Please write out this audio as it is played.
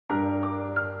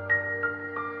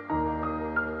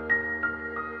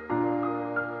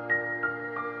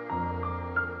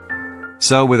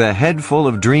So with a head full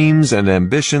of dreams and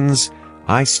ambitions,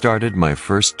 I started my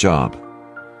first job.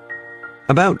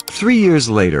 About 3 years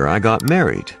later, I got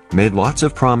married, made lots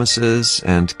of promises,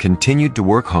 and continued to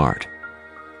work hard.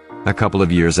 A couple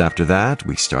of years after that,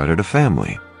 we started a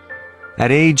family.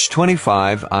 At age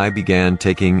 25, I began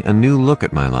taking a new look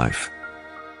at my life.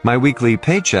 My weekly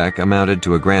paycheck amounted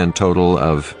to a grand total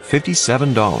of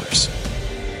 $57.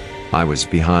 I was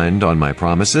behind on my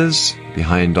promises,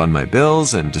 behind on my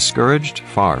bills, and discouraged,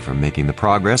 far from making the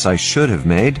progress I should have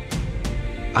made.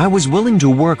 I was willing to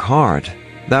work hard.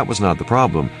 That was not the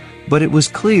problem, but it was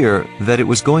clear that it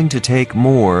was going to take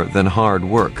more than hard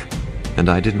work, and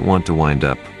I didn't want to wind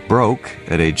up broke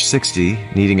at age 60,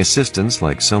 needing assistance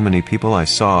like so many people I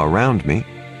saw around me,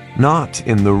 not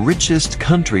in the richest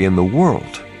country in the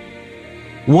world.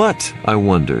 What, I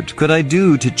wondered, could I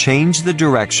do to change the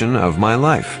direction of my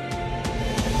life?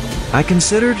 I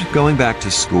considered going back to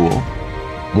school.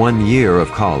 1 year of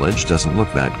college doesn't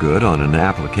look that good on an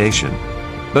application,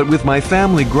 but with my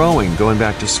family growing, going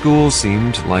back to school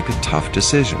seemed like a tough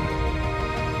decision.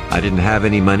 I didn't have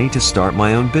any money to start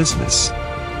my own business.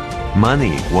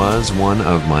 Money was one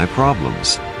of my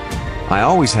problems. I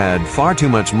always had far too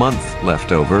much month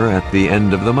left over at the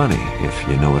end of the money, if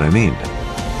you know what I mean.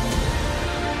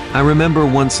 I remember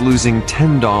once losing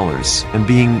 $10 and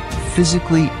being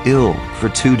physically ill for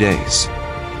 2 days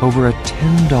over a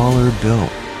 $10 bill.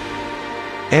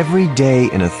 Every day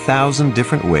in 1,000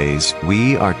 different ways,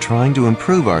 we are trying to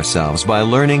improve ourselves by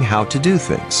learning how to do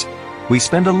things. We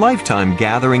spend a lifetime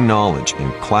gathering knowledge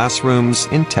in classrooms,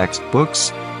 in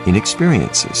textbooks, in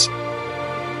experiences.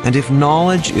 And if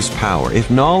knowledge is power,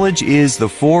 if knowledge is the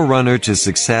forerunner to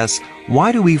success,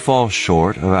 why do we fall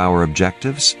short of our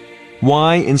objectives?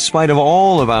 Why, in spite of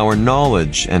all of our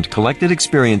knowledge and collected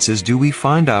experiences, do we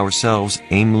find ourselves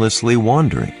aimlessly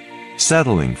wandering,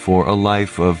 settling for a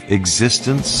life of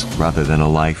existence rather than a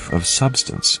life of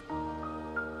substance?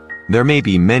 There may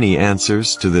be many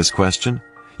answers to this question.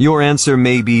 Your answer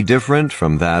may be different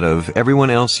from that of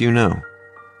everyone else you know.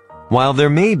 While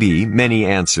there may be many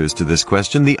answers to this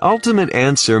question, the ultimate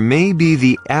answer may be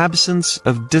the absence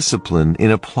of discipline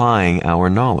in applying our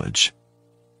knowledge.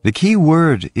 The key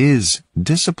word is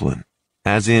discipline,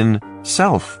 as in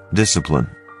self-discipline.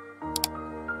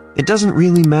 It doesn't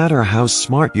really matter how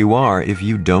smart you are if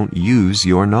you don't use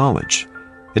your knowledge.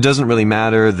 It doesn't really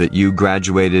matter that you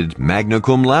graduated magna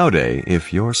cum laude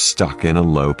if you're stuck in a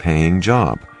low-paying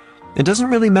job. It doesn't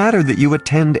really matter that you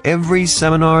attend every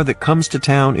seminar that comes to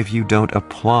town if you don't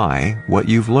apply what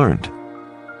you've learned.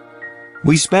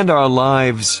 We spend our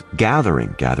lives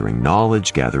gathering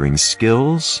knowledge, gathering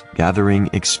skills,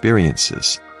 gathering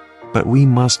experiences. But we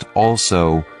must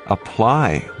also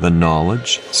apply the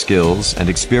knowledge, skills, and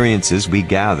experiences we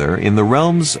gather in the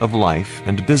realms of life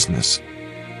and business.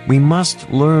 We must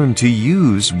learn to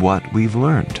use what we've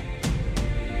learned.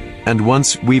 And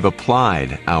once we've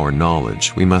applied our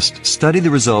knowledge, we must study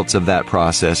the results of that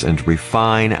process and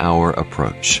refine our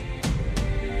approach.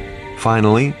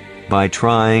 Finally, by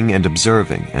trying and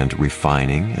observing and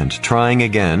refining and trying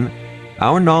again,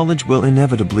 our knowledge will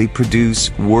inevitably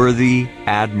produce worthy,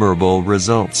 admirable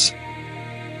results.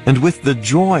 And with the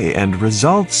joy and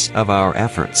results of our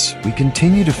efforts, we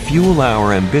continue to fuel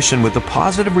our ambition with the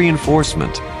positive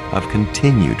reinforcement of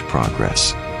continued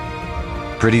progress.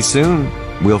 Pretty soon,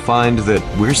 we'll find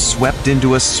that we're swept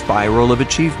into a spiral of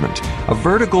achievement, a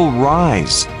vertical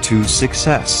rise to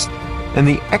success, and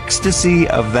the ecstasy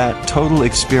of that total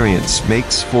experience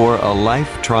makes for a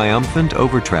life triumphant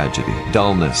over tragedy,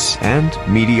 dullness, and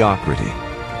mediocrity.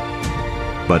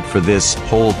 But for this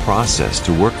whole process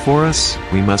to work for us,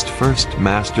 we must first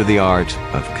master the art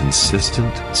of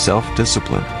consistent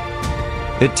self-discipline.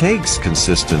 It takes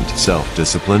consistent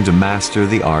self-discipline to master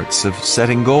the arts of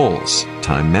setting goals,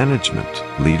 time management,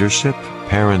 leadership,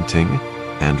 parenting,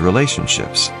 and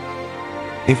relationships.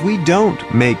 If we don't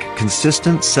make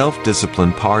consistent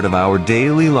self-discipline part of our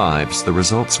daily lives, the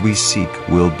results we seek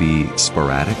will be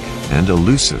sporadic and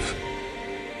elusive.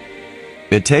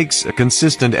 It takes a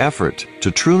consistent effort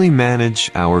to truly manage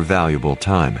our valuable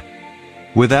time.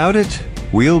 Without it,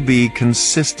 we'll be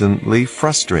consistently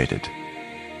frustrated.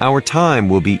 Our time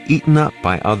will be eaten up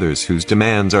by others whose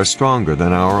demands are stronger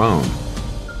than our own.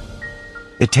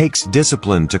 It takes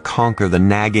discipline to conquer the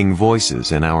nagging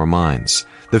voices in our minds,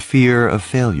 the fear of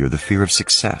failure, the fear of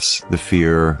success, the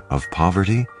fear of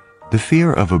poverty, the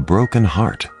fear of a broken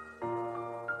heart.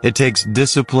 It takes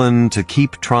discipline to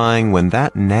keep trying when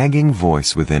that nagging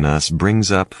voice within us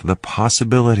brings up the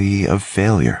possibility of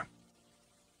failure.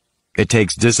 It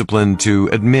takes discipline to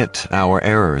admit our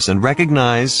errors and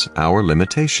recognize our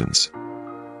limitations.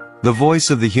 the voice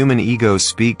of the human ego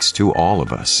speaks to all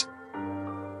of us.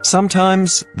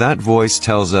 Sometimes that voice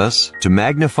tells us to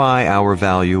magnify our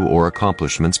value or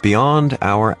accomplishments beyond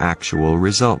our actual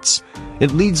results.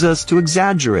 It leads us to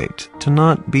exaggerate, to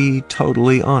not be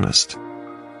totally honest.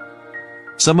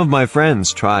 Some of my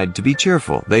friends tried to be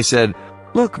cheerful. They said,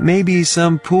 "Look, maybe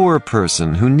some poor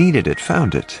person who needed it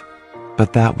found it."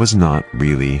 But that was not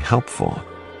really helpful.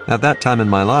 At that time in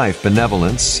my life,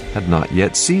 benevolence had not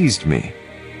yet seized me.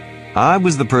 I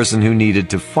was the person who needed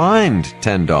to find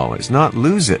 $10, not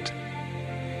lose it.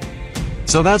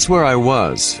 So that's where I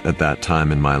was at that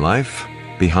time in my life,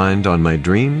 behind on my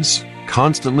dreams,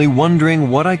 constantly wondering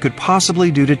what I could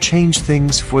possibly do to change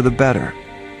things for the better.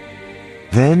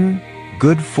 Then,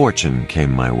 good fortune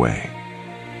came my way.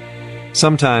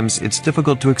 Sometimes it's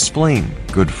difficult to explain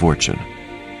good fortune.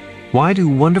 Why do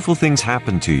wonderful things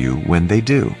happen to you when they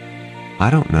do? I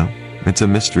don't know. It's a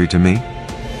mystery to me.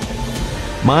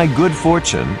 My good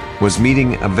fortune was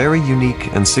meeting a very unique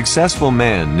and successful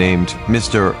man named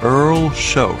Mr. Earl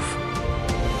Shoaf.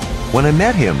 When I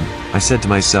met him, I said to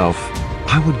myself,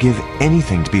 I would give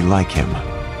anything to be like him.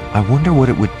 I wonder what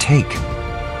it would take.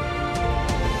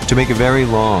 To make a very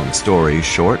long story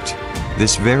short,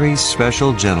 this very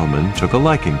special gentleman took a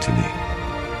liking to me.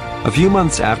 A few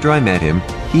months after I met him,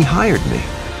 he hired me.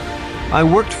 I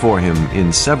worked for him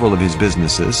in several of his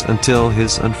businesses until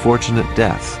his unfortunate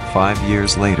death 5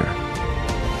 years later.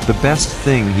 The best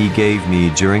thing he gave me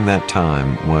during that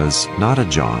time was not a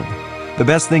job. The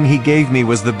best thing he gave me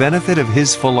was the benefit of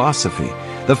his philosophy,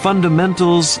 the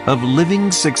fundamentals of living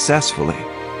successfully,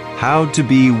 how to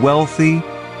be wealthy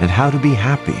and how to be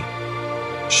happy.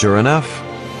 Sure enough,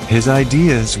 his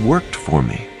ideas worked for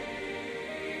me.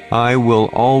 I will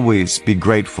always be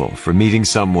grateful for meeting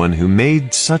someone who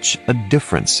made such a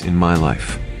difference in my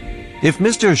life. If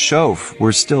Mr. Shoaf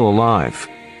were still alive,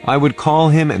 I would call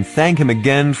him and thank him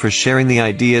again for sharing the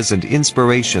ideas and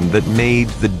inspiration that made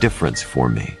the difference for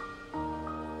me.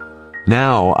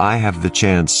 Now I have the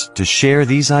chance to share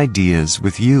these ideas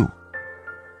with you.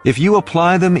 If you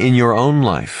apply them in your own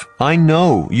life, I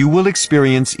know you will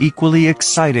experience equally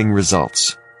exciting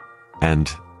results.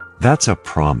 And that's a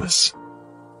promise.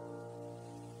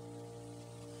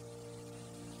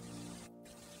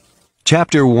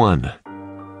 Chapter 1.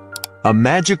 A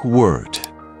Magic Word.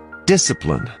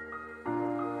 Discipline.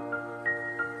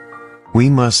 We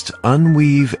must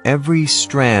unweave every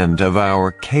strand of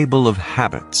our cable of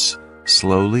habits,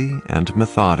 slowly and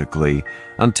methodically,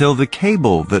 until the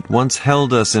cable that once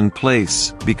held us in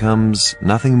place becomes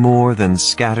nothing more than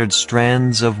scattered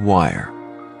strands of wire.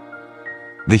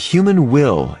 The human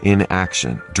will in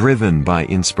action, driven by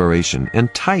inspiration,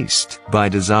 enticed by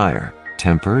desire,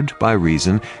 tempered by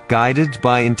reason, guided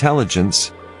by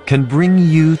intelligence, can bring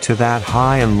you to that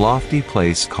high and lofty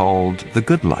place called the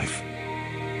good life.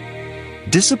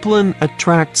 Discipline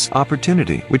attracts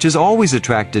opportunity, which is always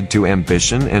attracted to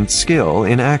ambition and skill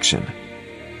in action.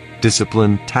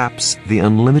 Discipline taps the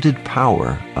unlimited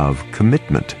power of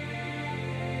commitment.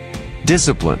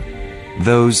 Discipline,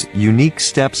 those unique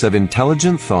steps of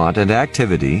intelligent thought and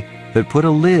activity that put a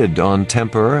lid on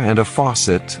temper and a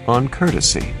faucet on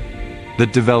courtesy,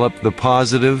 that develop the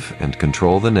positive and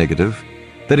control the negative,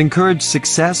 that encourage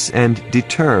success and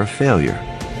deter failure,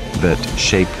 that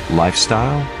shape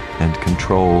lifestyle and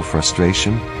control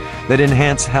frustration, that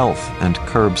enhance health and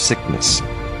curb sickness,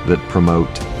 that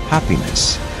promote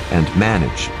happiness and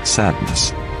manage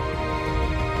sadness.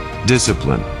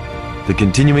 Discipline, the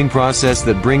continuing process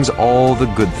that brings all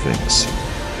the good things.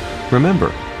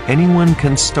 Remember, anyone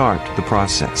can start the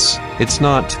process. It's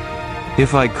not,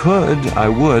 if I could, I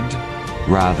would.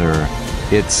 Rather,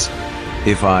 it's,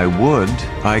 if I would,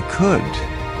 I could.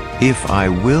 If I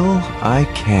will, I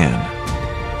can.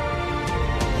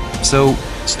 So,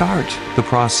 start the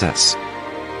process.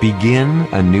 Begin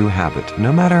a new habit,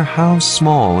 no matter how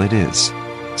small it is.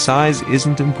 Size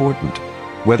isn't important.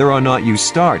 Whether or not you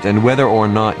start and whether or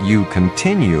not you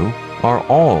continue are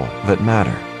all that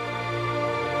matter.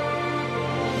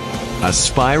 A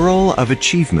spiral of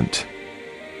achievement.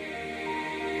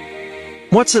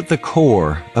 What's at the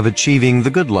core of achieving the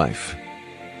good life?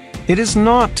 It is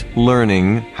not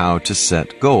learning how to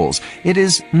set goals. It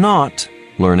is not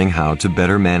learning how to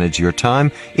better manage your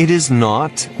time. It is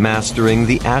not mastering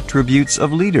the attributes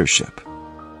of leadership.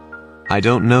 I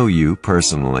don't know you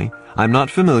personally. I'm not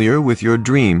familiar with your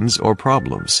dreams or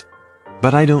problems.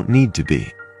 But I don't need to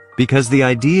be, because the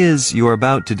ideas you're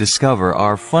about to discover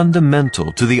are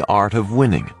fundamental to the art of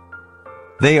winning.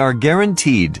 They are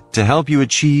guaranteed to help you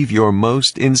achieve your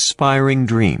most inspiring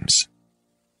dreams.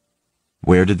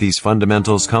 Where did these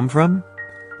fundamentals come from?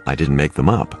 I didn't make them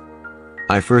up.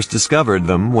 I first discovered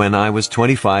them when I was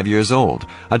 25 years old,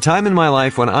 a time in my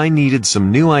life when I needed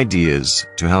some new ideas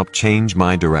to help change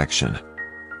my direction.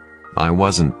 I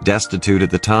wasn't destitute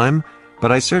at the time,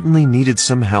 but I certainly needed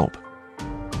some help.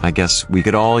 I guess we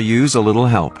could all use a little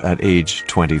help at age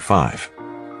 25.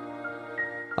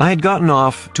 I had gotten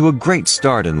off to a great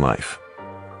start in life.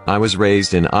 I was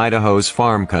raised in Idaho's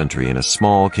farm country in a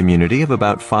small community of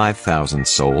about 5,000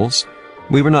 souls.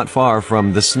 We were not far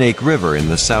from the Snake River in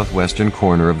the southwestern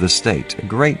corner of the state, a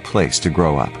great place to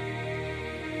grow up.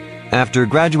 After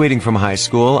graduating from high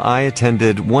school, I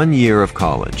attended 1 year of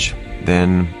college.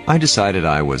 Then I decided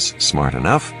I was smart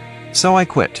enough, so I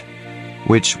quit,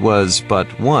 which was but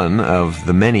one of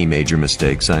the many major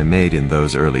mistakes I made in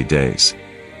those early days.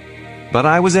 But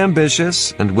I was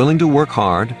ambitious and willing to work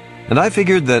hard, and I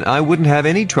figured that I wouldn't have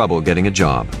any trouble getting a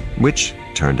job, which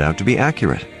turned out to be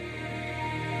accurate.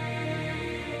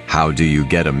 How do you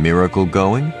get a miracle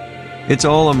going? It's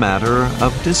all a matter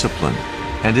of discipline,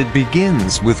 and it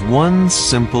begins with one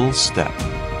simple step: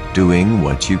 doing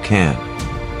what you can.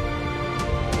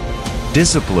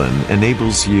 Discipline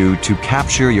enables you to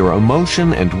capture your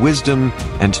emotion and wisdom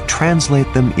and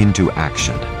translate them into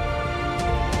action.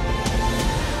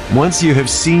 Once you have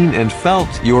seen and felt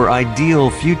your ideal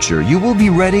future, you will be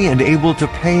ready and able to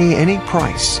pay any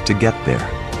price to get there.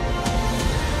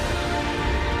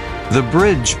 The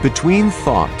bridge between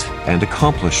thought and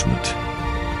accomplishment.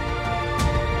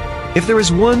 If there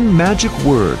is one magic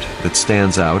word that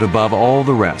stands out above all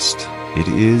the rest, it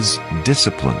is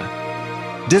discipline.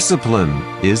 Discipline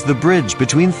is the bridge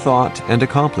between thought and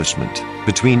accomplishment,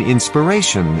 between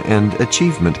inspiration and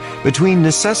achievement, between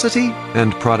necessity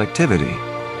and productivity.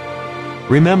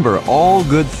 Remember, all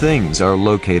good things are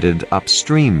located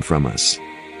upstream from us.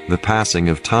 The passing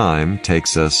of time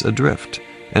takes us adrift,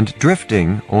 and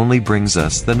drifting only brings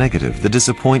us the negative, the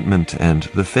disappointment, and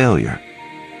the failure.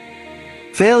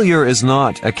 Failure is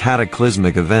not a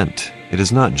cataclysmic event. It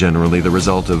is not generally the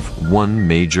result of one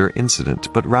major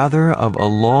incident, but rather of a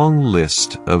long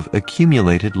list of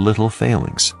accumulated little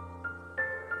failings.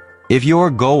 If your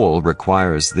goal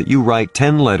requires that you write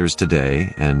 10 letters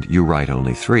today and you write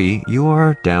only 3, you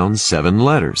are down 7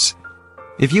 letters.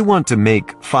 If you want to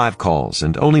make 5 calls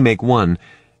and only make 1,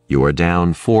 you are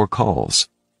down 4 calls.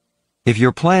 If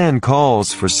your plan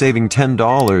calls for saving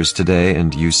 $10 today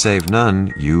and you save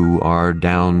none, you are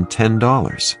down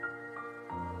 $10.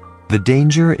 The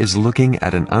danger is looking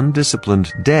at an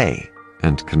undisciplined day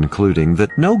and concluding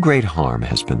that no great harm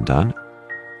has been done.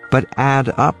 But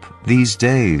add up these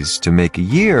days to make a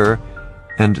year,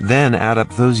 and then add up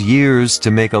those years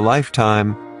to make a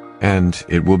lifetime, and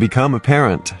it will become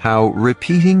apparent how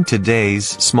repeating today's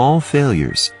small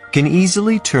failures can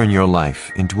easily turn your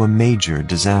life into a major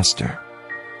disaster.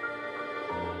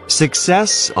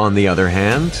 Success, on the other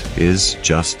hand, is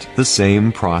just the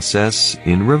same process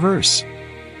in reverse.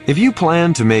 If you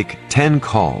plan to make 10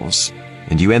 calls,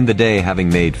 and you end the day having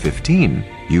made 15,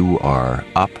 you are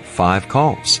up 5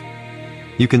 calls.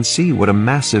 You can see what a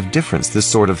massive difference this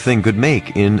sort of thing could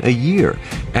make in a year,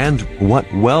 and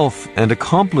what wealth and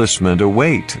accomplishment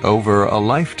await over a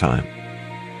lifetime.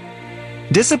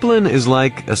 Discipline is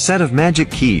like a set of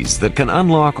magic keys that can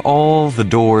unlock all the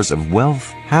doors of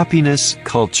wealth, happiness,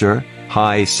 culture,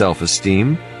 high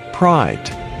self-esteem,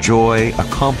 pride, joy,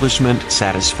 accomplishment,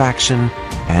 satisfaction,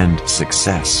 and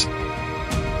success.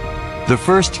 The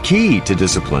first key to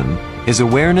discipline is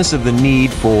awareness of the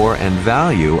need for and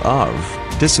value of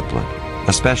discipline,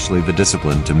 especially the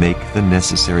discipline to make the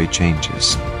necessary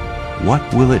changes. What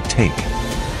will it take?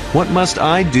 What must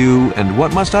I do and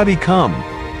what must I become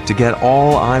to get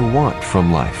all I want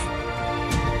from life?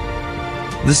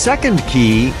 The second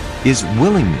key is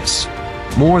willingness.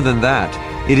 More than that,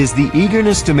 it is the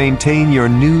eagerness to maintain your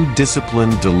new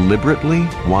discipline deliberately,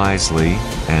 wisely,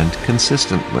 and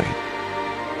consistently.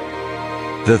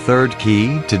 The third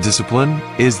key to discipline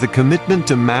is the commitment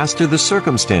to master the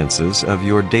circumstances of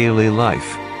your daily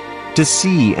life, to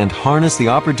see and harness the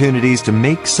opportunities to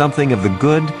make something of the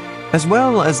good as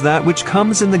well as that which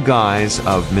comes in the guise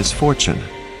of misfortune.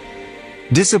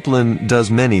 Discipline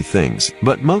does many things,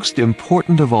 but most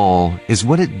important of all is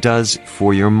what it does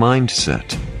for your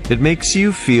mindset. It makes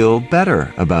you feel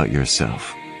better about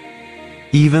yourself.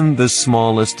 Even the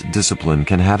smallest discipline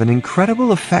can have an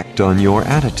incredible effect on your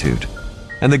attitude.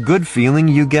 And the good feeling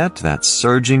you get, that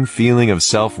surging feeling of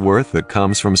self-worth that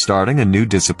comes from starting a new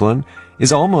discipline,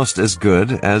 is almost as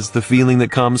good as the feeling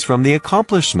that comes from the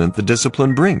accomplishment the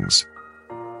discipline brings.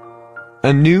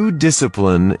 A new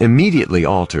discipline immediately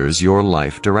alters your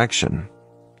life direction.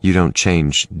 You don't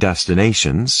change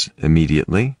destinations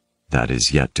immediately. That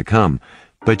is yet to come.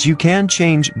 But you can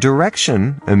change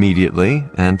direction immediately,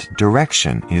 and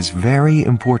direction is very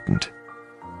important.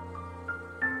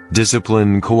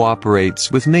 Discipline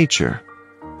cooperates with nature.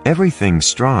 Everything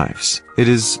strives. It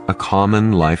is a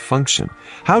common life function.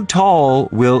 How tall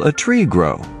will a tree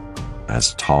grow?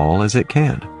 As tall as it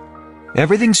can.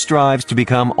 Everything strives to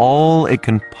become all it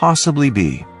can possibly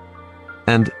be.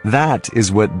 And that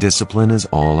is what discipline is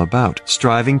all about,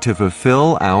 striving to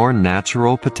fulfill our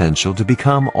natural potential to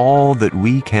become all that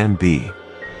we can be.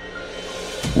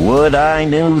 Would I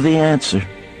knew the answer,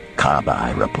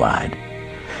 Kabai replied.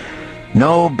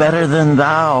 No better than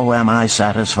thou am I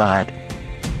satisfied.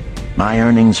 My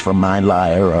earnings from my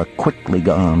lyre are quickly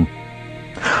gone.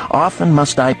 Often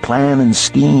must I plan and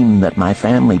scheme that my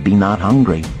family be not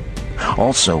hungry.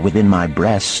 Also within my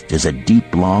breast is a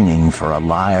deep longing for a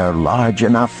lyre large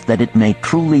enough that it may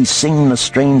truly sing the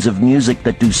strains of music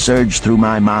that do surge through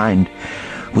my mind.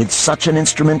 With such an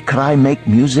instrument could I make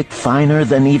music finer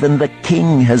than even the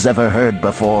king has ever heard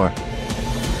before.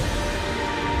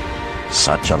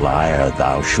 Such a lyre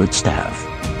thou shouldst have.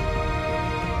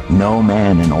 No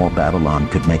man in all Babylon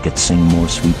could make it sing more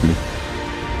sweetly.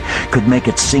 Could make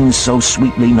it sing so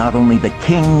sweetly not only the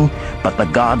king, but the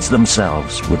gods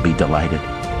themselves would be delighted.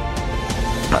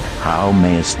 But how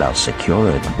mayest thou secure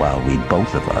it while we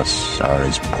both of us are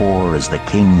as poor as the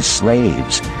king's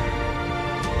slaves?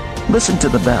 Listen to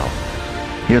the bell.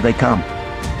 Here they come.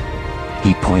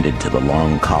 He pointed to the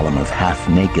long column of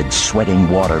half-naked, sweating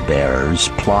water-bearers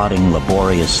plodding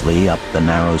laboriously up the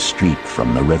narrow street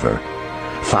from the river.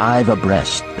 5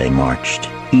 abreast they marched,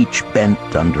 each bent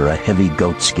under a heavy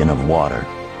goatskin of water.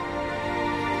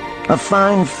 A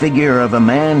fine figure of a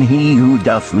man he who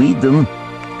doth lead them,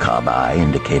 Kabai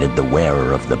indicated the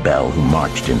wearer of the bell who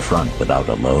marched in front without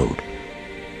a load.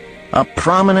 A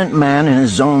prominent man in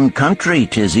his own country,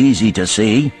 'tis easy to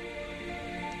see.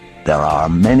 There are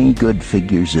many good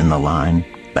figures in the line,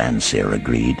 Bansir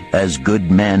agreed, as good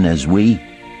men as we.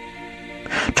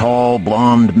 Tall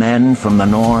blond men from the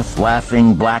north,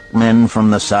 laughing black men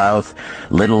from the south,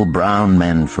 little brown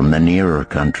men from the nearer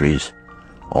countries,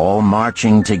 all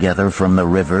marching together from the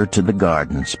river to the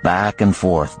gardens, back and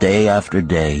forth, day after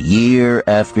day, year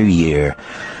after year.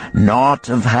 Naught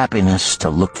of happiness to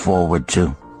look forward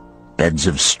to, beds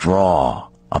of straw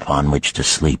upon which to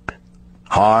sleep,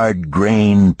 hard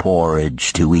grain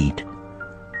porridge to eat.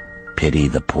 Pity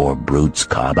the poor brutes,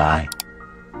 Kabai.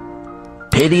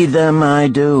 Pity them I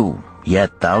do,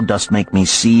 yet thou dost make me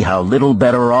see how little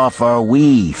better off are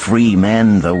we, free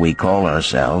men though we call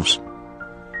ourselves.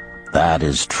 That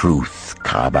is truth,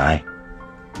 Kabai.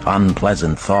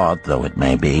 Unpleasant thought though it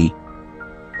may be.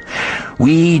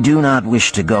 We do not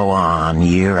wish to go on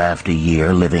year after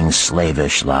year living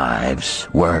slavish lives,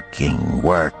 working,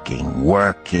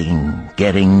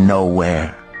 getting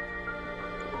nowhere.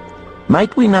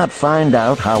 Might we not find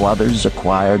out how others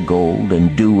acquire gold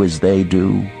and do as they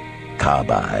do?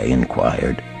 Kabai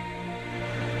inquired.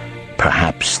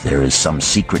 Perhaps there is some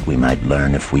secret we might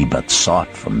learn if we but sought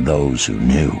from those who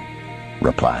knew,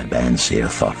 replied Bansir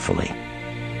thoughtfully.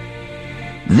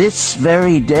 This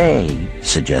very day,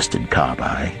 suggested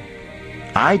Kabai,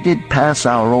 I did pass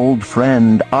our old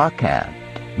friend Arkad,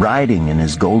 riding in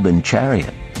his golden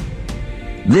chariot.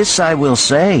 This I will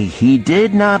say, he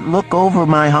did not look over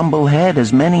my humble head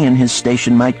as many in his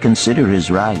station might consider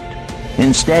his right.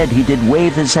 Instead, he did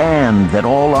wave his hand that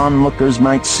all onlookers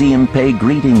might see him pay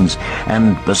greetings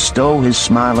and bestow his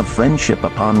smile of friendship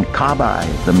upon Kabai,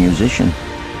 the musician.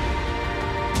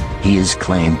 He is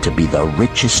claimed to be the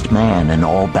richest man in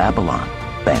all Babylon,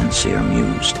 Bansir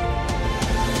mused.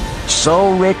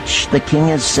 So rich, the king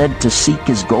is said to seek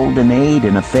his golden aid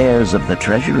in affairs of the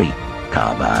treasury,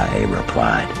 Kabai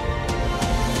replied.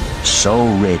 So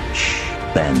rich,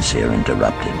 Bansir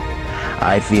interrupted.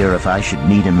 I fear if I should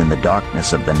meet him in the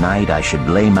darkness of the night, I should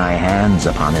lay my hands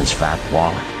upon his fat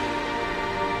wallet.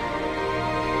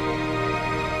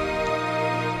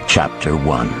 Chapter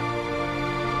 1.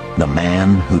 The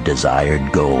Man Who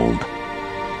Desired Gold.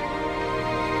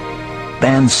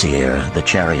 Bansir, the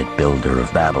chariot builder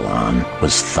of Babylon,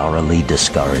 was thoroughly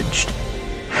discouraged.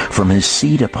 From his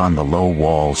seat upon the low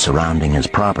wall surrounding his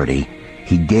property,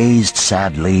 he gazed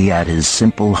sadly at his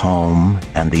simple home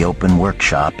and the open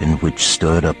workshop in which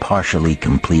stood a partially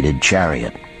completed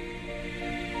chariot.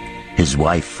 His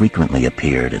wife frequently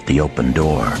appeared at the open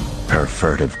door. Her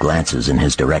furtive glances in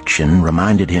his direction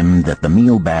reminded him that the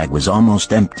meal bag was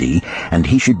almost empty and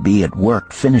he should be at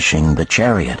work finishing the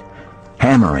chariot,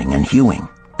 hammering and hewing,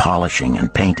 polishing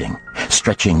and painting,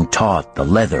 stretching taut the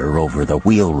leather over the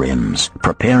wheel rims,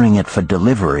 preparing it for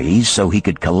delivery so he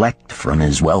could collect from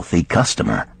his wealthy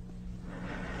customer.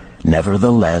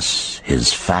 Nevertheless,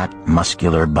 his fat,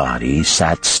 muscular body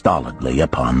sat stolidly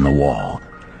upon the wall.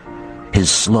 His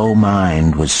slow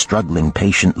mind was struggling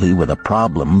patiently with a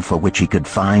problem for which he could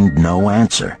find no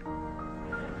answer.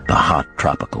 The hot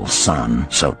tropical sun,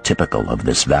 so typical of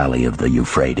this valley of the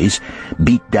Euphrates,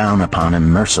 beat down upon him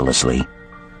mercilessly.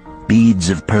 Beads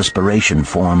of perspiration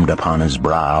formed upon his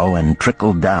brow and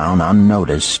trickled down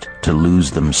unnoticed to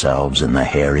lose themselves in the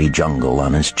hairy jungle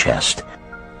on his chest.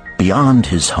 Beyond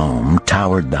his home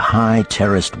towered the high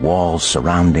terraced walls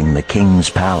surrounding the king's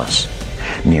palace.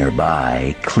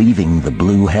 Nearby, cleaving the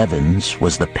blue heavens,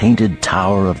 was the painted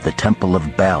tower of the Temple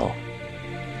of Bel.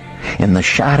 In the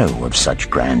shadow of such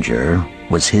grandeur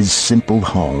was his simple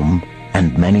home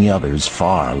and many others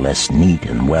far less neat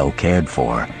and well cared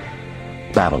for.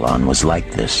 Babylon was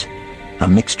like this, a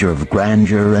mixture of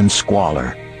grandeur and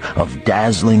squalor, of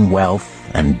dazzling wealth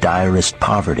and direst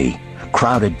poverty,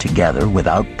 crowded together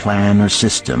without plan or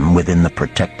system within the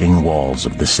protecting walls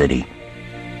of the city.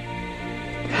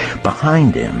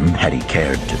 Behind him, had he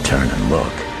cared to turn and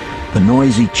look, the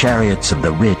noisy chariots of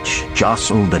the rich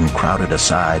jostled and crowded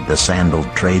aside the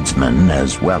sandaled tradesmen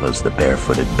as well as the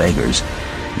barefooted beggars.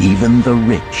 Even the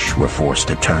rich were forced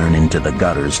to turn into the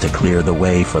gutters to clear the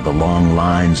way for the long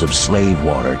lines of slave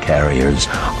water carriers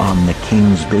on the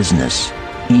king's business,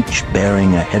 each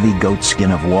bearing a heavy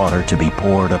goatskin of water to be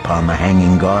poured upon the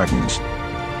hanging gardens.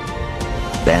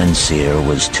 Bansir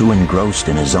was too engrossed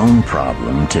in his own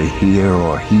problem to hear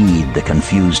or heed the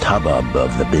confused hubbub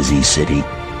of the busy city.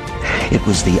 It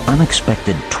was the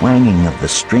unexpected twanging of the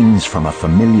strings from a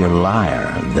familiar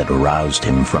lyre that aroused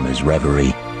him from his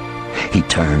reverie. He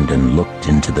turned and looked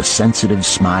into the sensitive,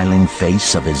 smiling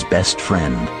face of his best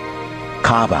friend,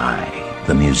 Kabai,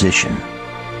 the musician.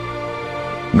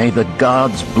 "May the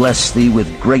gods bless thee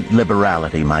with great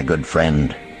liberality, my good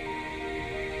friend."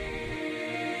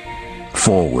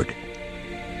 Forward.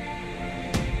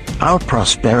 Our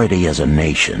prosperity as a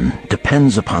nation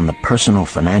depends upon the personal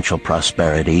financial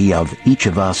prosperity of each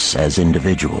of us as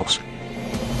individuals.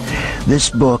 This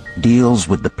book deals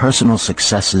with the personal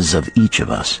successes of each of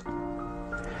us.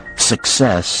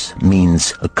 Success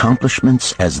means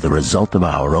accomplishments as the result of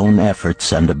our own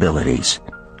efforts and abilities.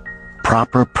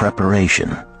 Proper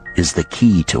preparation is the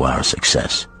key to our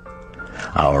success.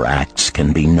 Our acts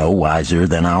can be no wiser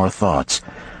than our thoughts.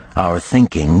 Our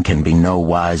thinking can be no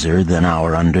wiser than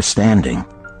our understanding.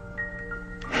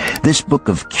 This book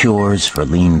of cures for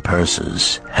lean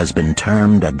purses has been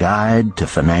termed a guide to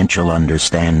financial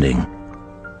understanding.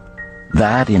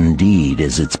 That indeed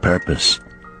is its purpose,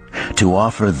 to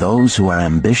offer those who are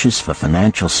ambitious for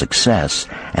financial success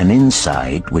an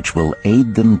insight which will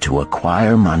aid them to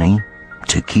acquire money,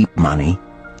 to keep money,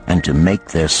 and to make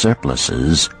their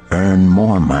surpluses earn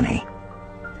more money.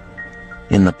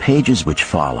 In the pages which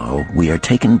follow, we are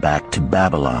taken back to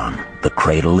Babylon, the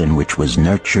cradle in which was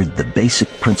nurtured the basic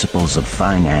principles of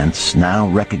finance now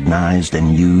recognized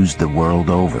and used the world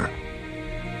over.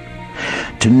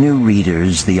 To new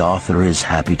readers, the author is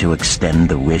happy to extend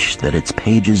the wish that its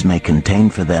pages may contain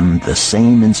for them the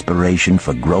same inspiration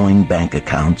for growing bank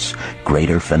accounts,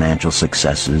 greater financial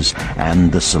successes,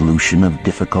 and the solution of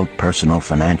difficult personal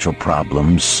financial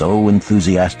problems so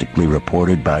enthusiastically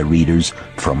reported by readers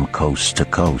from coast to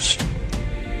coast.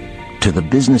 To the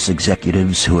business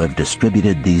executives who have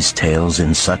distributed these tales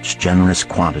in such generous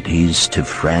quantities to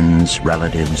friends,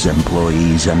 relatives,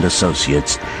 employees, and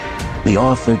associates, the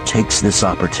author takes this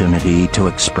opportunity to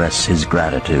express his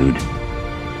gratitude.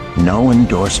 No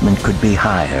endorsement could be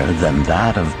higher than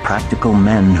that of practical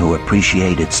men who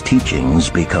appreciate its teachings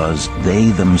because they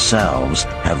themselves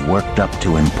have worked up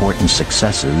to important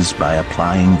successes by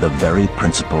applying the very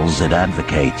principles it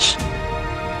advocates.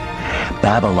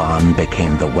 Babylon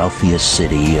became the wealthiest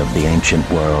city of the ancient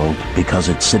world because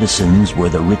its citizens were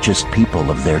the richest people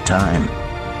of their time.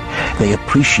 They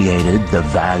appreciated the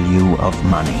value of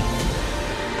money.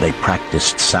 They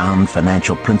practiced sound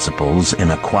financial principles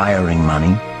in acquiring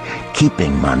money,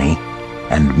 keeping money,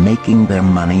 and making their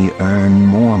money earn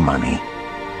more money.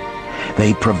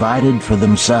 They provided for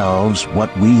themselves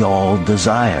what we all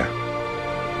desire: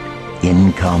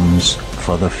 incomes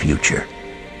for the future.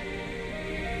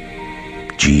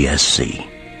 GSC,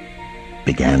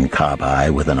 began Kabai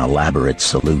with an elaborate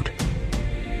salute.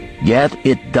 Yet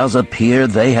it does appear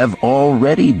they have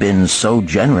already been so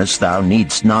generous thou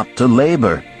needst not to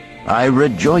labor. I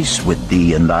rejoice with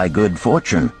thee in thy good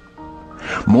fortune.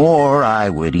 More, I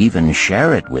would even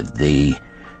share it with thee.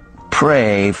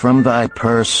 Pray, from thy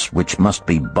purse, which must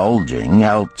be bulging,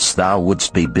 else thou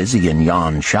wouldst be busy in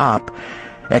yon shop,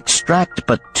 extract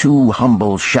but 2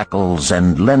 humble shekels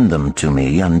and lend them to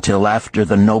me until after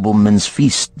the nobleman's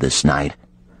feast this night.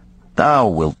 thou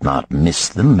wilt not miss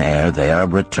them ere they are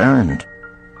returned.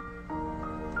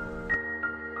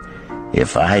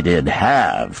 If I did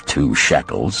have 2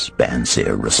 shekels,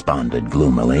 Bansir responded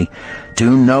gloomily,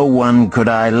 to no one could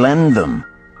I lend them,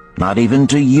 not even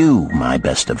to you, my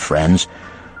best of friends,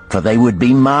 for they would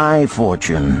be my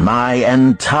fortune, my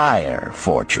entire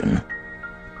fortune.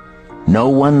 No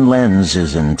one lends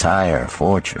his entire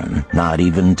fortune, not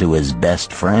even to his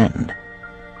best friend.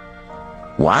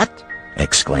 What?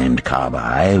 Exclaimed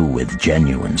Kabai with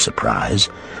genuine surprise.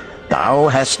 Thou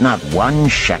hast not 1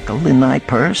 shekel in thy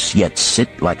purse, yet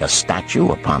sit like a statue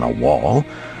upon a wall.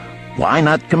 Why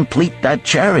not complete that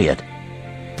chariot?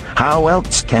 How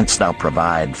else canst thou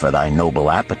provide for thy noble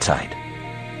appetite?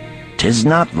 'Tis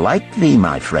not like thee,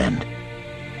 my friend.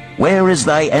 Where is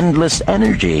thy endless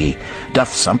energy?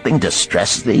 Doth something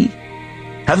distress thee?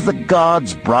 Have the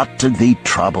gods brought to thee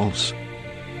troubles?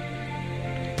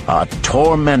 A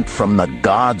torment from the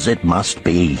gods it must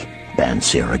be,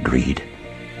 Bansir agreed.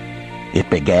 It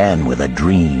began with a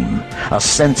dream, a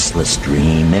senseless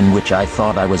dream in which I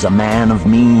thought I was a man of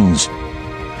means.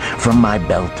 From my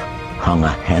belt hung a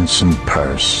handsome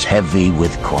purse, heavy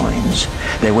with coins.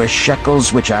 There were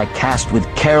shekels which I cast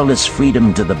with careless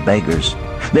freedom to the beggars.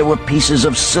 There were pieces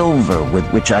of silver with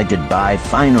which I did buy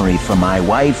finery for my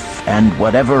wife and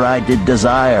whatever I did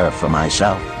desire for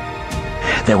myself.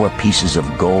 There were pieces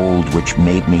of gold which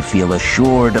made me feel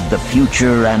assured of the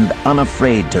future and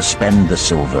unafraid to spend the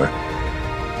silver.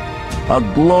 A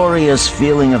glorious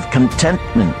feeling of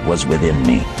contentment was within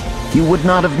me. You would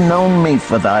not have known me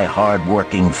for thy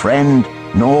hard-working friend,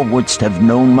 nor wouldst have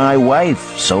known my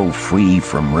wife, so free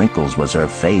from wrinkles was her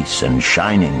face and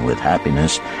shining with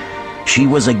happiness. She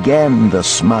was again the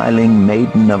smiling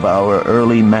maiden of our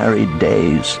early married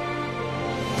days.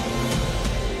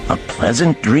 A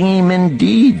pleasant dream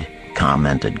indeed,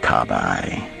 commented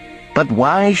Kabai. But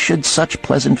why should such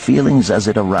pleasant feelings as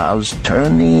it aroused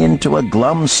turn thee into a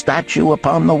glum statue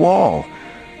upon the wall?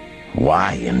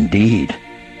 Why, indeed?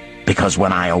 Because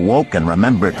when I awoke and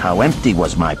remembered how empty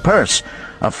was my purse,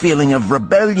 a feeling of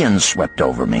rebellion swept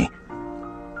over me.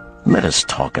 Let us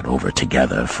talk it over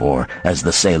together, for, as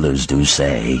the sailors do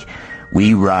say,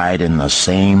 we ride in the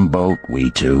same boat,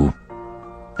 we two.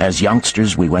 As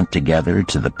youngsters, we went together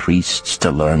to the priests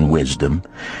to learn wisdom.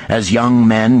 As young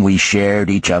men, we shared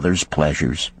each other's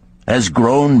pleasures. As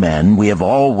grown men, we have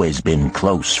always been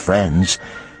close friends.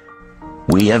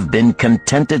 We have been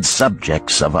contented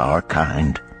subjects of our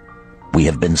kind. We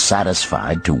have been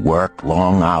satisfied to work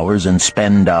long hours and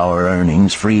spend our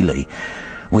earnings freely.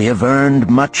 We have earned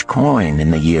much coin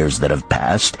in the years that have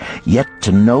passed, yet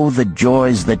to know the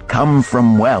joys that come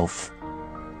from wealth,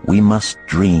 we must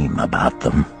dream about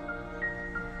them.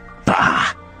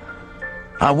 Bah!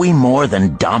 Are we more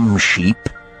than dumb sheep?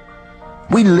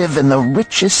 We live in the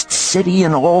richest city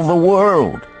in all the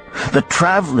world. The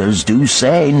travelers do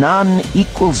say none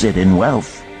equals it in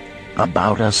wealth.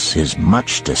 About us is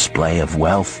much display of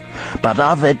wealth, but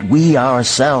of it we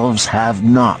ourselves have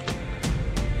not.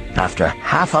 After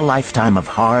half a lifetime of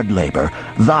hard labor,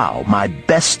 thou, my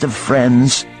best of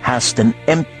friends, hast an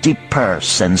empty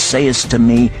purse, and sayest to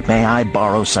me, may I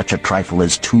borrow such a trifle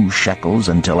as 2 shekels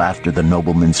until after the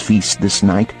nobleman's feast this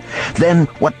night? Then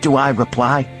what do I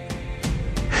reply?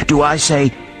 Do I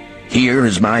say, here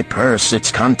is my purse, its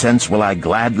contents will I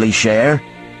gladly share?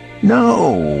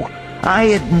 No, I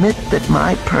admit that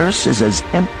my purse is as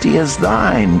empty as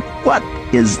thine. What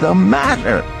is the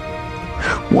matter?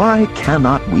 Why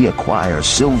cannot we acquire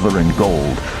silver and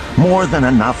gold, more than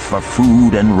enough for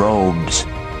food and robes?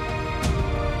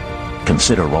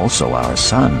 Consider also our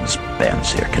sons,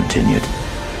 Bansir continued.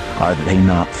 Are they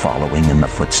not following in the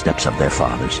footsteps of their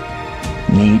fathers?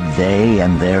 Need they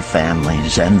and their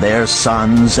families, and their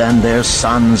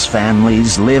sons'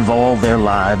 families live all their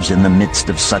lives in the midst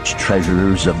of such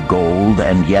treasures of gold,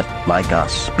 and yet, like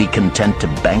us, be content to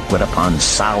banquet upon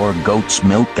sour goat's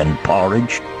milk and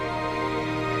porridge?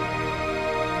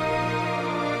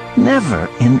 Never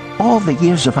in all the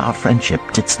years of our friendship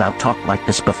didst thou talk like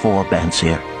this before,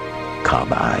 Bansir.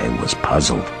 Kabai was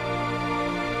puzzled.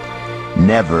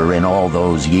 Never in all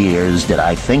those years did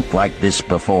I think like this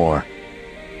before.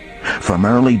 From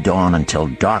early dawn until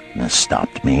darkness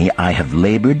stopped me, I have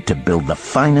labored to build the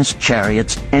finest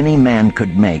chariots any man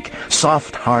could make,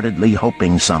 soft-heartedly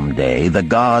hoping someday the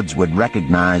gods would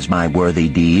recognize my worthy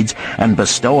deeds and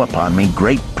bestow upon me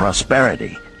great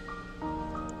prosperity.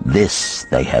 This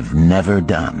they have never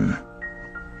done.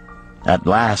 At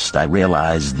last I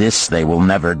realize this they will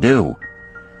never do.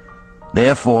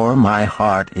 Therefore my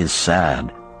heart is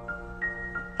sad.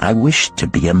 I wish to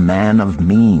be a man of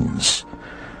means.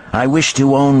 I wish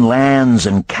to own lands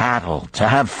and cattle, to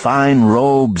have fine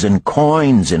robes and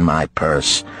coins in my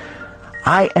purse.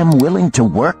 I am willing to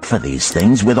work for these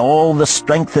things with all the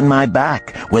strength in my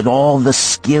back, with all the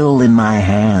skill in my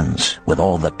hands, with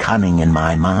all the cunning in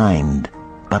my mind.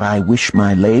 But I wish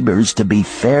my labors to be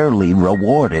fairly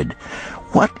rewarded.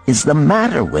 What is the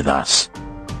matter with us?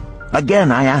 Again,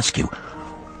 I ask you,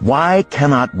 why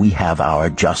cannot we have our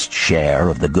just share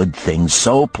of the good things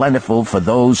so plentiful for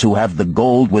those who have the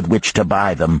gold with which to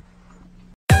buy them?